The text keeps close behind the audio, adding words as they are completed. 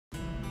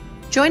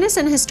Join us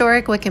in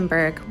historic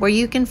Wickenburg, where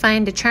you can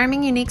find a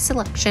charming, unique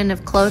selection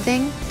of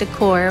clothing,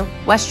 decor,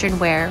 Western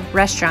wear,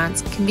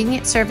 restaurants,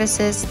 convenient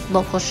services,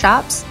 local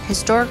shops,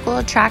 historical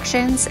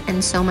attractions,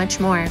 and so much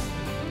more.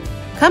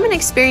 Come and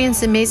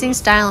experience amazing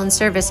style and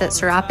service at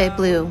Serape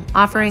Blue,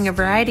 offering a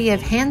variety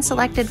of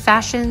hand-selected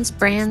fashions,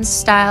 brands,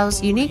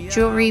 styles, unique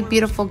jewelry,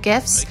 beautiful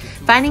gifts.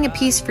 Finding a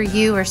piece for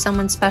you or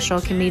someone special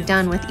can be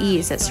done with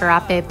ease at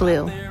Serape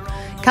Blue.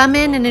 Come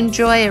in and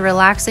enjoy a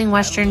relaxing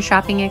Western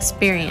shopping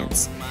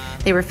experience.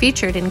 They were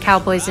featured in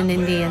Cowboys and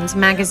Indians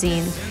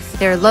magazine.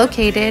 They're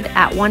located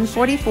at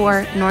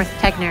 144 North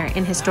Tegner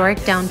in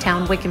historic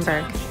downtown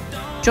Wickenburg.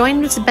 Join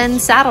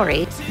Ben's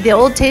Saddlery, the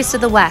old taste of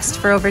the West.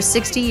 For over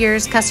 60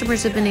 years,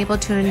 customers have been able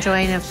to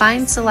enjoy a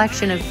fine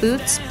selection of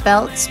boots,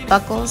 belts,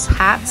 buckles,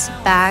 hats,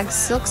 bags,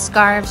 silk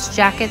scarves,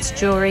 jackets,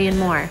 jewelry, and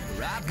more.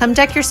 Come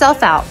deck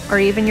yourself out, or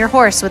even your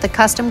horse, with a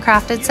custom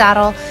crafted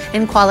saddle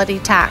and quality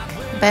tack.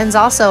 Ben's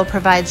also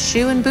provides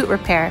shoe and boot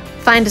repair.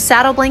 Find a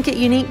saddle blanket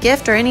unique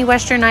gift or any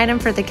Western item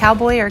for the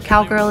cowboy or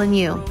cowgirl in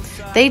you.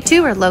 They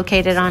too are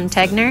located on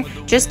Tegner,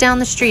 just down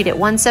the street at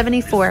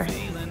 174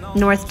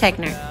 North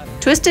Tegner.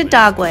 Twisted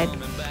Dogwood,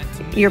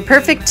 your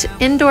perfect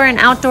indoor and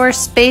outdoor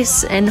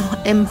space and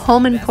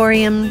home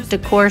emporium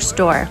decor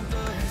store.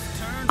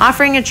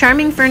 Offering a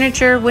charming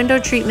furniture, window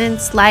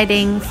treatments,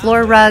 lighting,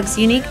 floor rugs,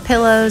 unique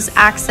pillows,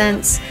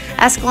 accents,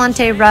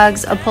 Escalante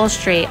rugs,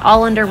 upholstery,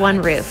 all under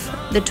one roof.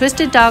 The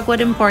Twisted Dogwood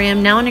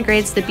Emporium now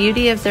integrates the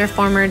beauty of their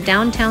former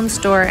downtown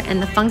store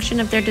and the function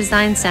of their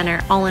design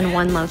center all in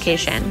one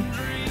location.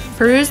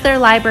 Peruse their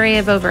library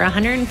of over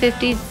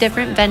 150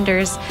 different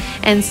vendors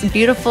and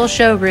beautiful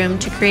showroom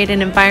to create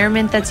an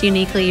environment that's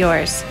uniquely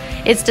yours.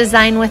 It's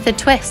designed with a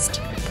twist.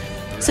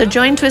 So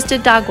join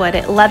Twisted Dogwood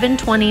at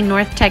 1120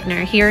 North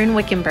Tegner here in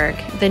Wickenburg,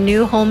 the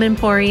new home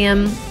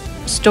emporium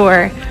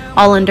store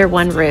all under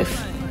one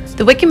roof.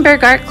 The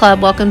Wickenburg Art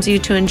Club welcomes you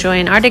to enjoy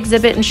an art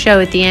exhibit and show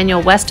at the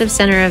annual West of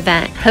Center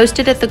event,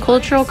 hosted at the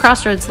Cultural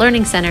Crossroads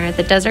Learning Center at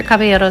the Desert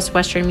Caballeros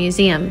Western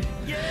Museum.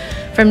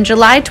 From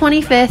July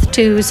 25th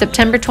to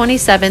September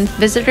 27th,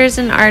 visitors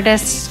and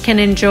artists can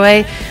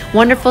enjoy a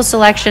wonderful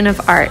selection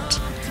of art.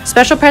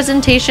 Special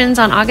presentations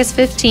on August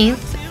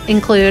 15th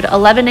include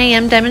 11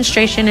 a.m.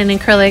 demonstration in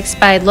acrylics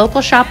by local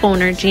shop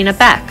owner Gina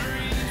Beck.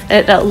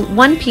 At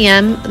 1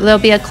 p.m., there'll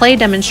be a clay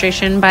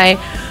demonstration by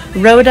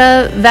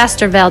Rhoda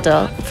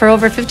Vastervelde. For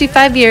over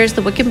 55 years,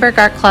 the Wickenburg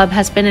Art Club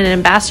has been an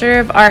ambassador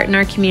of art in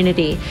our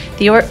community.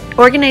 The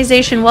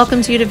organization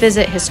welcomes you to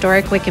visit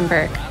historic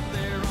Wickenburg.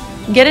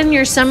 Get in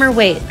your summer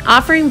weight.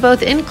 Offering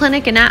both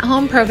in-clinic and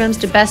at-home programs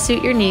to best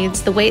suit your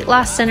needs, the Weight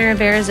Loss Center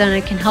of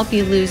Arizona can help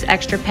you lose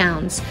extra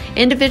pounds.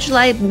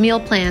 Individualized meal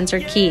plans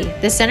are key.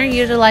 The center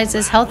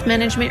utilizes health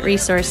management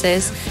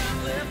resources,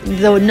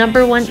 the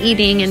 #1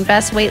 eating and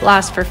best weight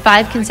loss for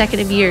 5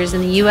 consecutive years in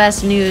the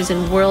U.S. News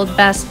and World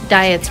Best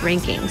Diets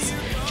rankings.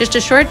 Just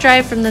a short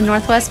drive from the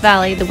Northwest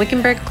Valley, the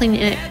Wickenburg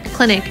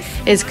Clinic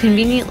is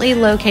conveniently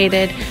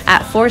located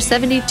at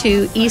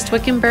 472 East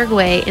Wickenburg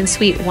Way in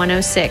Suite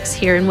 106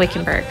 here in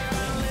Wickenburg.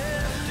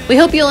 We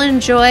hope you'll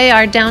enjoy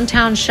our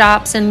downtown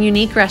shops and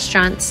unique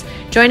restaurants.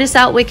 Join us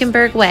out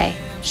Wickenburg Way.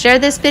 Share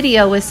this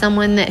video with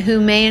someone who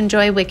may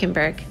enjoy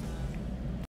Wickenburg.